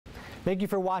Thank you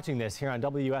for watching this here on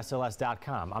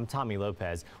WSLS.com. I'm Tommy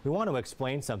Lopez. We want to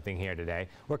explain something here today.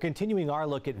 We're continuing our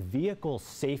look at vehicle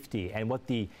safety and what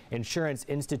the Insurance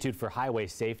Institute for Highway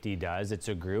Safety does. It's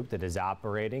a group that is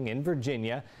operating in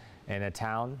Virginia in a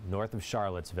town north of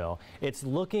Charlottesville. It's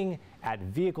looking at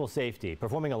vehicle safety,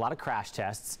 performing a lot of crash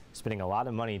tests, spending a lot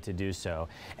of money to do so.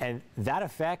 And that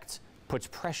effect puts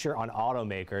pressure on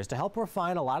automakers to help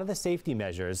refine a lot of the safety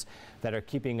measures that are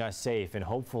keeping us safe and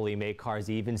hopefully make cars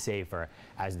even safer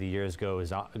as the years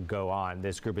go on.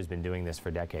 This group has been doing this for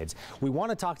decades. We want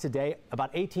to talk today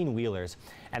about 18-wheelers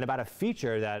and about a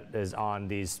feature that is on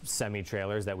these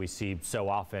semi-trailers that we see so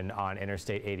often on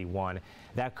Interstate 81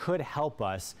 that could help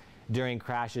us during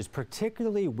crashes,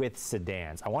 particularly with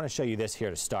sedans. I want to show you this here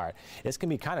to start. This can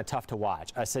be kind of tough to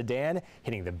watch. A sedan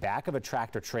hitting the back of a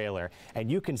tractor trailer,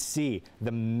 and you can see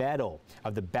the metal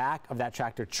of the back of that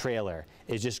tractor trailer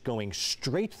is just going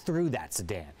straight through that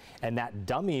sedan. And that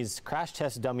crash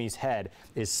test dummy's head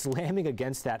is slamming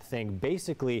against that thing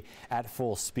basically at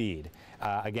full speed.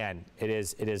 Again, it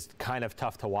is kind of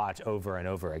tough to watch over and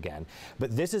over again.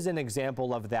 But this is an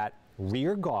example of that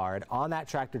rear guard on that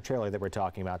tractor trailer that we're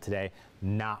talking about today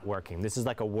not working. This is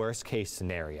like a worst case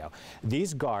scenario.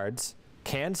 These guards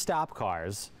can stop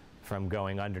cars from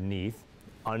going underneath,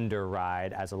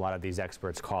 underride, as a lot of these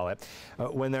experts call it.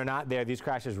 When they're not there, these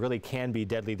crashes really can be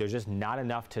deadly. There's just not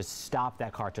enough to stop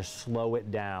that car, to slow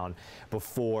it down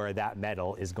before that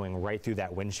metal is going right through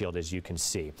that windshield, as you can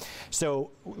see. So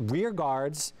rear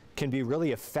guards can be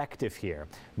really effective here.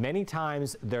 Many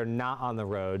times they're not on the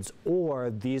roads, or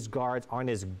these guards aren't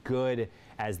as good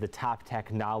as the top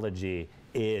technology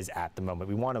is at the moment.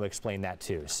 We want to explain that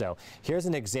too. So here's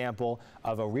an example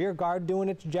of a rear guard doing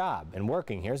its job and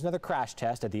working. Here's another crash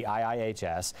test at the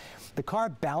IIHS. The car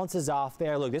bounces off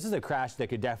there. Look, this is a crash that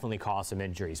could definitely cause some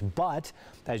injuries, but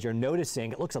as you're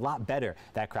noticing, it looks a lot better.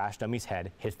 That crash dummy's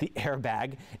head hits the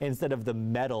airbag instead of the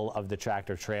metal of the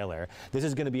tractor trailer. This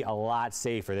is going to be a lot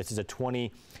safer. This is a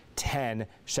 2010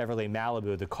 Chevrolet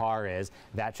Malibu, the car is.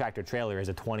 That tractor trailer is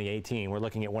a 2018. We're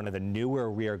looking at one of the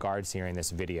newer rear guards here in this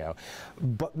video.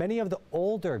 But many of the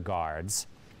older guards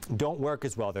don't work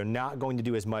as well. They're not going to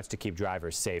do as much to keep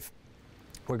drivers safe.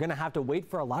 We're going to have to wait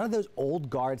for a lot of those old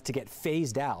guards to get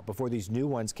phased out before these new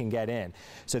ones can get in.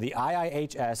 So the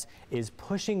IIHS is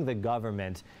pushing the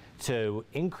government to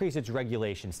increase its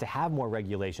regulations, to have more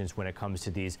regulations when it comes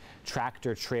to these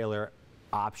tractor trailer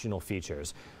optional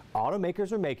features.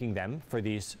 Automakers are making them for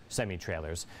these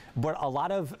semi-trailers, but a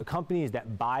lot of companies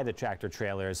that buy the tractor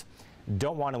trailers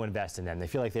don't want to invest in them. They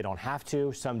feel like they don't have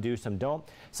to. Some do, some don't.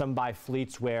 Some buy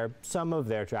fleets where some of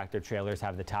their tractor trailers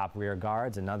have the top rear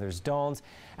guards and others don't.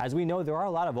 As we know, there are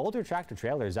a lot of older tractor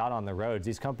trailers out on the roads.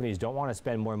 These companies don't want to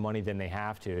spend more money than they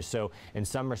have to. So in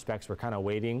some respects, we're kind of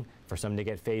waiting for some to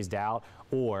get phased out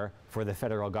or for the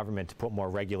federal government to put more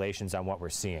regulations on what we're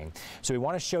seeing. So we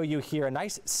want to show you here a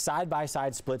nice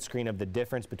side-by-side split screen of the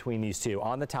difference between these two.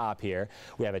 On the top here,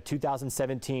 we have a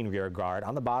 2017 rear guard.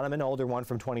 On the bottom, an older one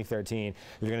from 2013.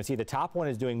 You're going to see the top one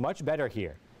is doing much better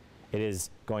here. It is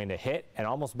going to hit and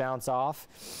almost bounce off,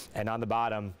 and on the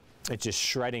bottom, it's just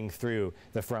shredding through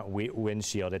the front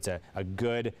windshield. It's a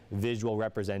good visual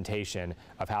representation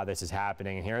of how this is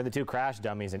happening. And here are the two crash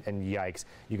dummies, and yikes,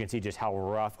 you can see just how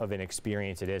rough of an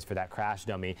experience it is for that crash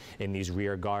dummy in these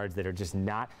rear guards that are just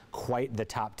not quite the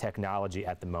top technology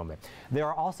at the moment. There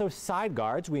are also side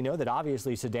guards. We know that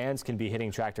obviously sedans can be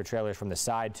hitting tractor trailers from the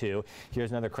side too.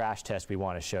 Here's another crash test we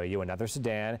want to show you. Another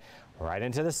sedan right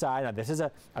into the side. Now this is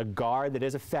a guard that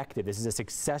is effective. This is a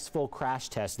successful crash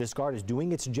test. This guard is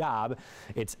doing its job.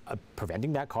 It's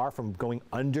preventing that car from going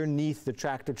underneath the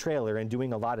tractor trailer and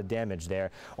doing a lot of damage there.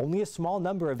 Only a small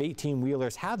number of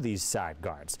 18-wheelers have these side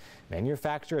guards.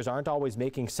 Manufacturers aren't always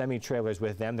making semi-trailers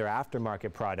with them. They're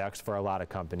aftermarket products for a lot of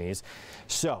companies.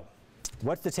 So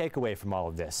what's the takeaway from all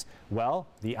of this? Well,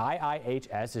 the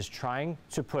IIHS is trying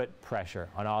to put pressure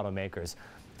on automakers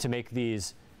to make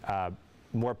these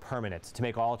more permanent, to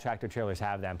make all tractor trailers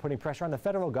have them, putting pressure on the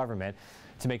federal government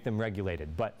to make them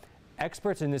regulated. But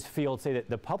experts in this field say that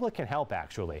the public can help,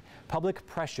 actually. Public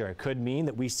pressure could mean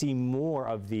that we see more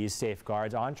of these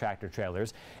safeguards on tractor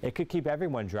trailers. It could keep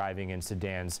everyone driving in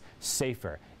sedans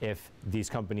safer if these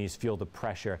companies feel the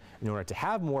pressure in order to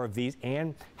have more of these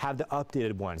and have the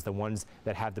updated ones, the ones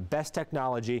that have the best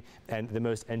technology and the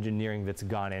most engineering that's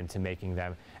gone into making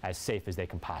them as safe as they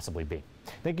can possibly be.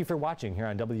 Thank you for watching here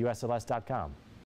on WSLS.com.